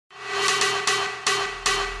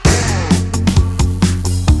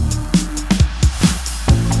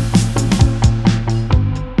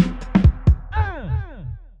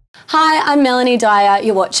I'm Melanie Dyer.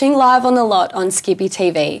 You're watching Live on the Lot on Skippy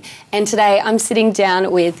TV. And today I'm sitting down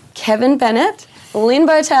with Kevin Bennett, Lynn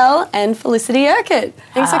Bowtell and Felicity Urquhart.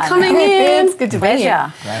 Thanks for coming in. It's good to be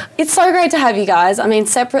here. It's so great to have you guys. I mean,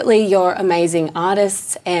 separately, you're amazing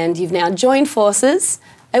artists and you've now joined forces.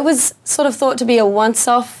 It was sort of thought to be a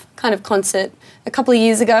once-off kind of concert a couple of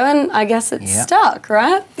years ago, and I guess it's stuck,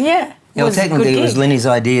 right? Yeah. Well, technically it was Lenny's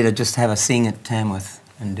idea to just have a sing at Tamworth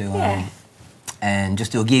and do and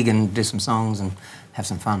just do a gig and do some songs and have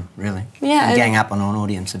some fun, really. Yeah. And gang up on an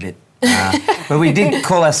audience a bit. But we did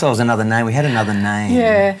call ourselves another name. We had another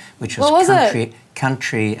name, which was, what was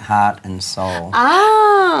Country, Heart and Soul.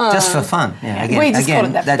 Ah. Just for fun. Yeah, again, we just called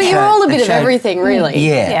it that. But you're all a bit of everything, really.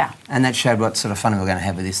 Yeah. And that showed what sort of fun we were going to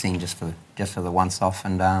have with this thing just for the once-off.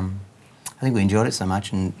 And I think we enjoyed it so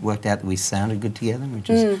much and worked out that we sounded good together, which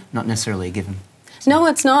is not necessarily a given. No,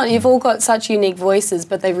 it's not. You've all got such unique voices,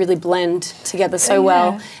 but they really blend together so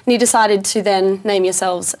well. And you decided to then name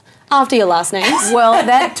yourselves after your last names. Well,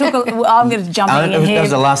 that took I'm going to jump in here. That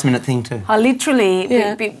was a last-minute thing too. I literally,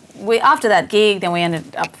 after that gig, then we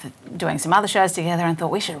ended up doing some other shows together and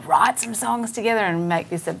thought we should write some songs together and make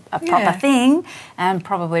this a proper thing and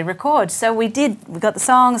probably record. So we did. We got the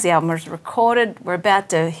songs, the album was recorded. We're about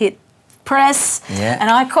to hit press. Yeah.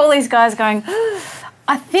 And I call these guys going,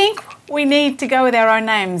 I think we need to go with our own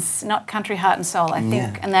names, not Country, Heart and Soul, I think.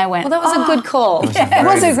 Yeah. And they went, well, that was a good call. It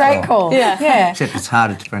was a great call. Yeah. Except it's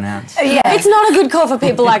harder to pronounce. It's not a good call for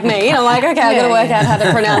people like me. You know, like, okay, I've got to work out how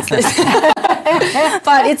to pronounce this.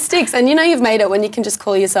 But it sticks. And you know you've made it when you can just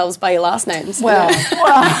call yourselves by your last names. Well,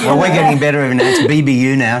 we're getting better even now. It's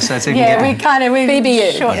BBU now, so it's we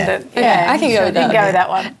BBU. Shortened it. Yeah, I can go with that. You can go with that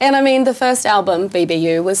one. And I mean, the first album,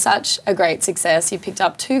 BBU, was such a great success. You picked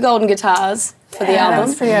up 2 golden guitars for the album. That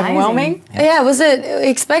was pretty overwhelming. Yeah, was it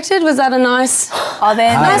expected? Was that a nice,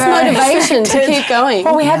 nice motivation to keep going?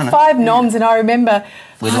 Well, we had 5 noms, and I remember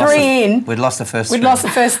we'd lost the first 3. We'd lost the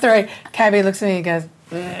first 3. KB looks at me and goes,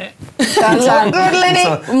 "Don't look good, Lenny.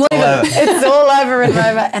 It's all over and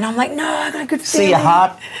over." And I'm like, "No, I got a good feeling." See your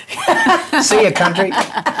heart. See your country.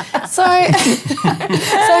 So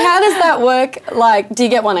how does that work? Like, do you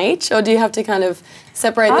get one each, or do you have to kind of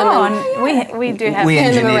separate them? And we do have. We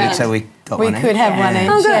engineered it so we got one each. We could have one each.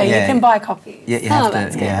 Oh, good. You can buy copies. Yeah, you have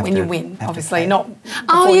to. When you win, obviously, not.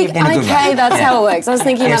 Okay, that's how it works. I was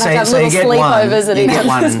thinking you might have to have little sleepovers at each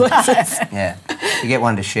other's places. Yeah, you get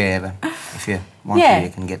one to share, but if you want to, you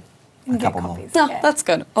can get a couple more. No, that's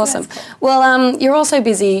good. Awesome. That's cool. Well, you're also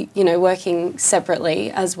busy, you know, working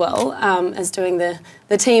separately as well as doing the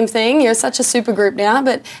team thing. You're such a super group now,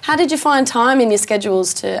 but how did you find time in your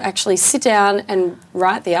schedules to actually sit down and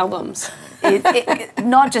write the albums?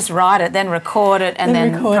 Not just write it, then record it, and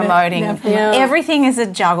then promoting. Everything is a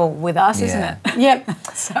juggle with us, isn't it? Yep.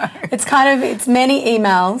 So it's many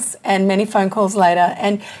emails and many phone calls later,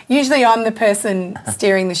 and usually I'm the person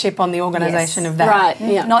steering the ship on the organisation of that. Right.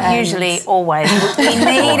 Yeah. Not usually, always. We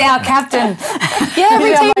need our captain. Yeah,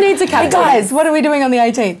 every team needs a captain. Hey guys, what are we doing on the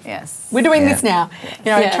 18th? Yes. We're doing this now.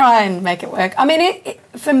 You know, try and make it work. I mean,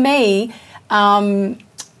 for me.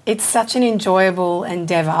 It's such an enjoyable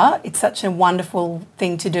endeavour. It's such a wonderful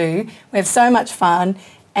thing to do. We have so much fun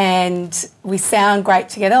and we sound great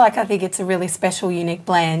together. Like, I think it's a really special, unique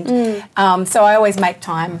blend. So I always make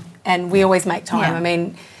time, and we always make time. I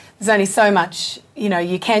mean, there's only so much, you know,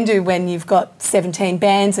 you can do when you've got 17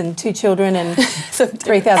 bands and 2 children and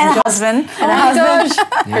 3,000 and a husband. And a husband.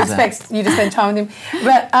 Who expects you to spend time with him.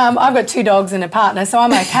 But I've got 2 dogs and a partner, so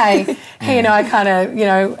I'm okay. He and I kind of, you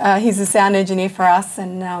know, he's a sound engineer for us,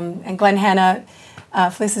 and Glenn Hanna,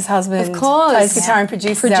 Felicity's husband, plays guitar and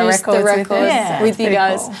produces our records with you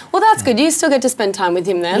guys. Cool. Well, that's good. You still get to spend time with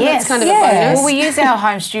him then. Yes. That's kind of a bonus. Well, we use our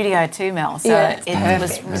home studio too, Mel. So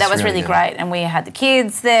that was really great. And we had the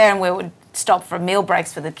kids there, and we would stop for meal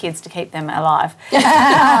breaks for the kids to keep them alive.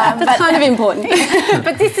 That's kind of important.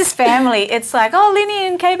 But this is family. It's like, oh, Linny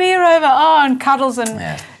and KB are over, and cuddles, and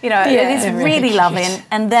you know, it's really lovely,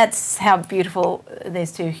 and that's how beautiful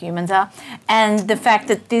these 2 humans are. And the fact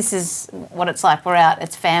that this is what it's like. We're out.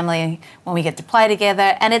 It's family when we get to play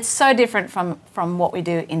together, and it's so different from what we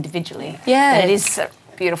do individually. Yeah, and it is a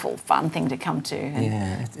beautiful, fun thing to come to.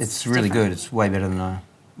 Yeah, it's really good. It's way better than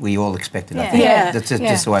we all expected, I Yeah. think. Yeah. That's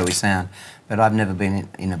just the way we sound. But I've never been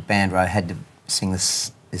in a band where I had to sing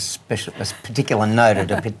this particular note at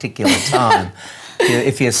a particular time.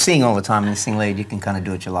 If you sing all the time and sing lead, you can kind of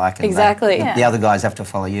do what you like. And exactly. The other guys have to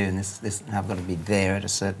follow you, and I've got to be there at a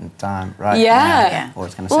certain time, right? Yeah. Or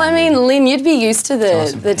it's going to well, I mean, Lynn, you'd be used to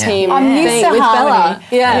the team I'm used thing to with harmony.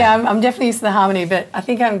 Bella. Yeah, I'm definitely used to the harmony, but I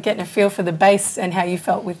think I'm getting a feel for the bass and how you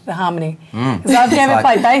felt with the harmony. Because I've never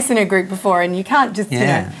played bass in a group before, and you can't just, you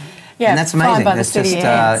Yeah, and that's amazing. By the That's City just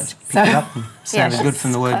Ants. pick it up and sounded good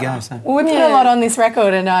from the word go. So. Well, we put a lot on this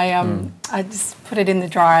record, and I just put it in the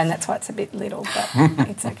dryer, and that's why it's a bit little, but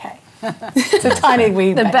it's okay. It's a tiny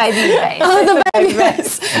wee the baby bass. Oh, the baby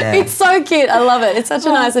bass. Yeah. It's so cute. I love it. It's such a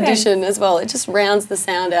nice thanks. addition as well. It just rounds the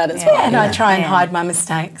sound out as well. And I try and hide my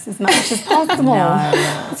mistakes as much as possible.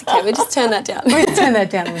 It's okay. We just turn that down. We turn that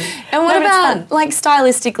down a little. And what about, like,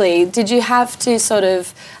 stylistically? Did you have to sort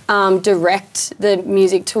of direct the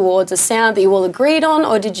music towards a sound that you all agreed on,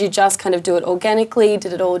 or did you just kind of do it organically?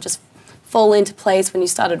 Did it all just fall into place when you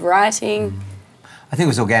started writing? I think it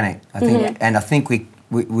was organic. I think, and I think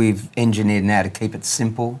we've engineered now to keep it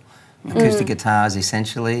simple. Acoustic guitars,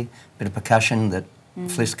 essentially, a bit of percussion that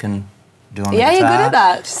Fliss can do on the guitar. Yeah, you're good at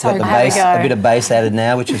that. So a bit of bass added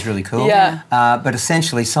now, which is really cool. Yeah. But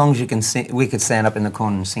essentially, songs you can sing, we could stand up in the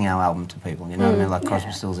corner and sing our album to people. You know what I mean? Like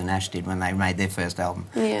Crosby, Stills and Nash did when they made their first album.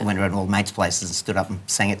 Yeah. Went around all mates' places and stood up and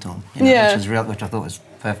sang it to them. You know, which I thought was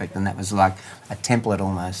perfect, and that was like a template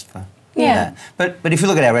almost for that. But if you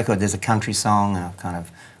look at our record, there's a country song and a kind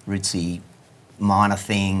of rootsy minor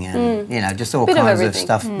thing, and you know, just all kinds of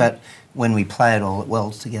stuff. But when we play it all, it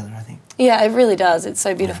welds together, I think. Yeah, it really does. It's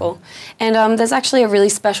so beautiful. And there's actually a really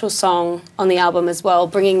special song on the album as well,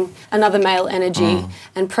 bringing another male energy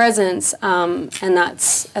and presence, and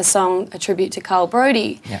that's a song, a tribute to Carl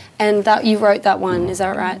Brodie. Yeah. And that you wrote that one, is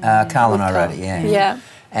that right? Carl and I wrote it, yeah. Yeah.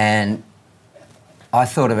 And I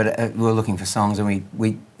thought of it, we were looking for songs, and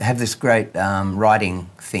we have this great writing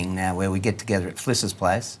thing now where we get together at Fliss's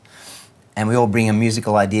place and we all bring a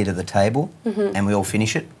musical idea to the table and we all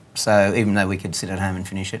finish it. So even though we could sit at home and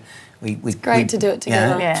finish it, it's great to do it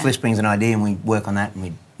together. You know, Fliss brings an idea and we work on that,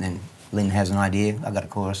 and then Lynn has an idea. I've got a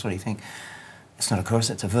chorus. What do you think? It's not a chorus,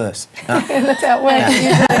 it's a verse. That's how it works.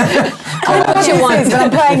 I know what you want, but I'm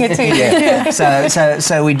playing it to you. Yeah.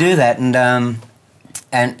 So we do that,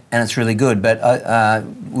 and it's really good. But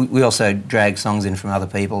we also drag songs in from other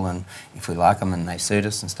people, and if we like them and they suit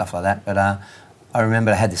us and stuff like that. But I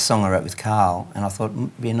remember I had this song I wrote with Carl, and I thought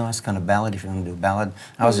it'd be a nice kind of ballad if you want to do a ballad.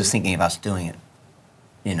 And I was just thinking of us doing it,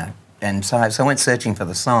 you know. And so I went searching for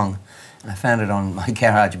the song, and I found it on my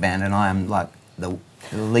GarageBand, and I am like the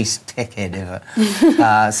least tech head ever.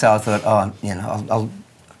 So I thought, oh, you know,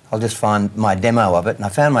 I'll just find my demo of it, and I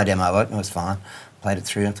found my demo of it, and it was fine. Played it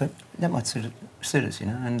through, and I thought that might suit us, you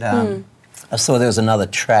know. And I saw there was another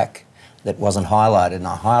track that wasn't highlighted, and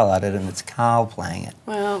I highlighted it, and it's Carl playing it.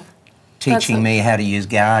 Wow. Teaching me how to use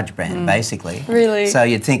GarageBand, basically. Really? So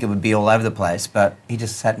you'd think it would be all over the place, but he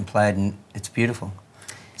just sat and played, and it's beautiful.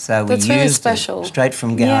 So we used it straight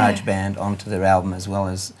from GarageBand onto the album as well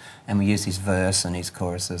as, and we used his verse and his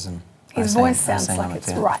choruses, and his voice sounds like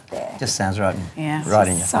it's right there. Just sounds right, right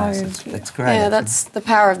in your face. It's great. Yeah, that's the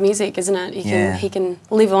power of music, isn't it? He can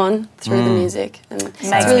live on through the music, and it's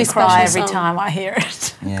really me cry special every time I hear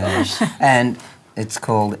it. Yeah, and it's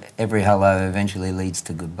called Every Hello Eventually Leads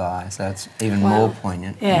to Goodbye, so it's even more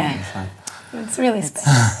poignant. Yeah, it's really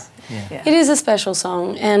special. It is a special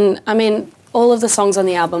song, and I mean, all of the songs on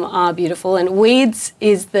the album are beautiful, and Weeds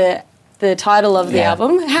is the title of the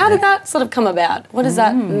album. How did that sort of come about? What does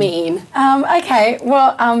that mean? Okay,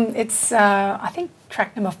 well, it's I think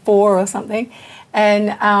track number 4 or something,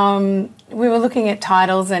 and we were looking at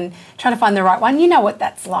titles and trying to find the right one. You know what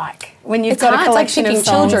that's like when you've got a collection of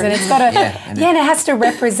songs, and it's got to and it has to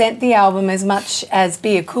represent the album as much as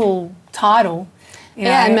be a cool title. You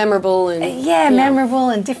know? And memorable and memorable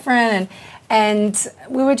and different, and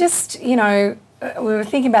we were just, you know, we were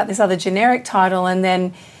thinking about this other generic title, and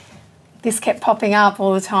then this kept popping up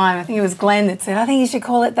all the time. I think it was Glenn that said, I think you should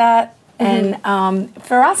call it that. And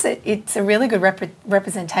for us, it's a really good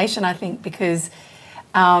representation, I think, because,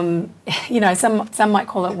 you know, some might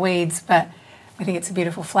call it weeds, but we think it's a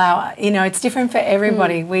beautiful flower. You know, it's different for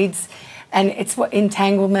everybody. Weeds, and it's what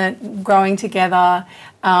entanglement, growing together.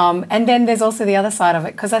 And then there's also the other side of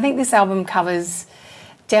it, because I think this album covers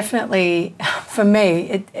definitely, for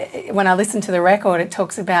me, when I listen to the record, it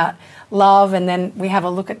talks about love, and then we have a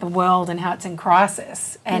look at the world and how it's in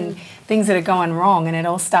crisis and things that are going wrong, and it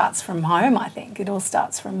all starts from home, I think. It all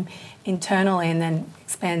starts from internally and then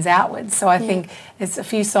expands outwards. So I think there's a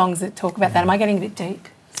few songs that talk about that. Am I getting a bit deep?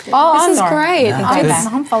 Oh, this is great. No,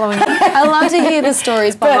 I'm following you. I love to hear the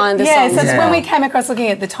stories behind the songs. So when we came across looking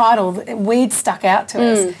at the title, Weed stuck out to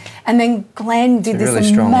us. And then Glenn did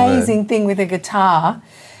this really amazing thing with a guitar,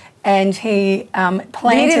 and he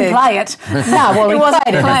planted... He didn't play it. No, well, he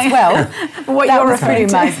played it as well. What that you're was pretty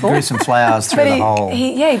amazing. Grew some flowers through the hole.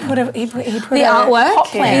 He put the artwork. Pot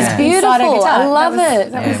plant It's beautiful. I love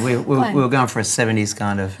it. We were going for a 70s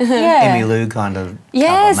kind of Emmy Lou kind of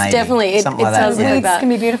Yes, cover, maybe. definitely. Something like sounds that. like Weeds that. can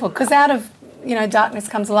be beautiful, because out of you know, darkness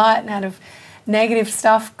comes light, and out of negative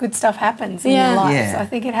stuff, good stuff happens in your life. Yeah. So I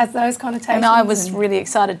think it has those connotations. And I was really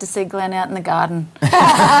excited to see Glenn out in the garden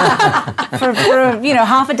for you know,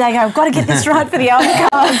 half a day. I've got to get this right for the album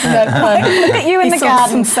cover. Look at you in the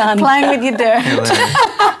garden, playing with your dirt.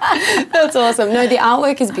 That's awesome. No, the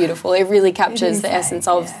artwork is beautiful. It really captures the essence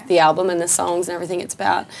of the album and the songs and everything it's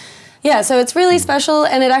about. Yeah, so it's really special,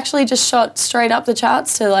 and it actually just shot straight up the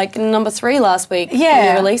charts to like #3 last week when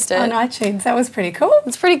you released it. On iTunes. That was pretty cool.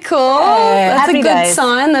 It's pretty cool. That's a good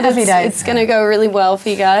sign that it's going to go really well for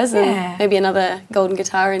you guys, and maybe another golden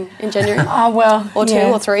guitar in January. Oh, well. Or 2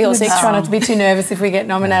 or 3 or 6. Try not to be too nervous if we get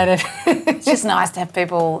nominated. It's just nice to have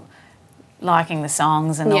people liking the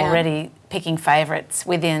songs and already picking favourites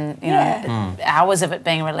within, you know, hours of it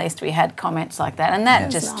being released. We had comments like that, and that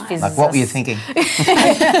just fizzes Like, what were you thinking?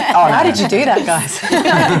 How did you do that, guys?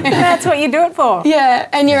 That's what you do it for. Yeah,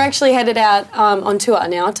 and you're actually headed out on tour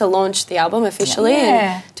now to launch the album officially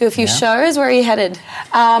and do a few shows. Where are you headed?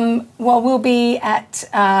 Well, we'll be at,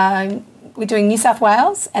 we're doing New South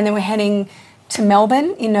Wales, and then we're heading to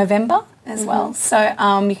Melbourne in November as well. So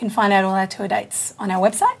you can find out all our tour dates on our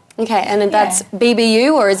website. Okay, and that's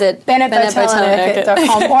BBU, or is it Bennett Bowtell and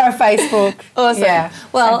Urquhart.com or our Facebook. Awesome. Yeah.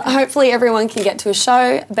 Well, hopefully everyone can get to a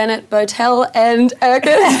show. Bennett Bowtell and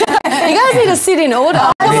Urquhart. You guys need to sit in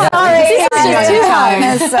order. Sorry. This is just too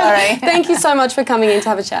hard. Sorry. Thank you so much for coming in to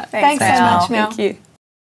have a chat. Thanks so much, Mel. Thank you.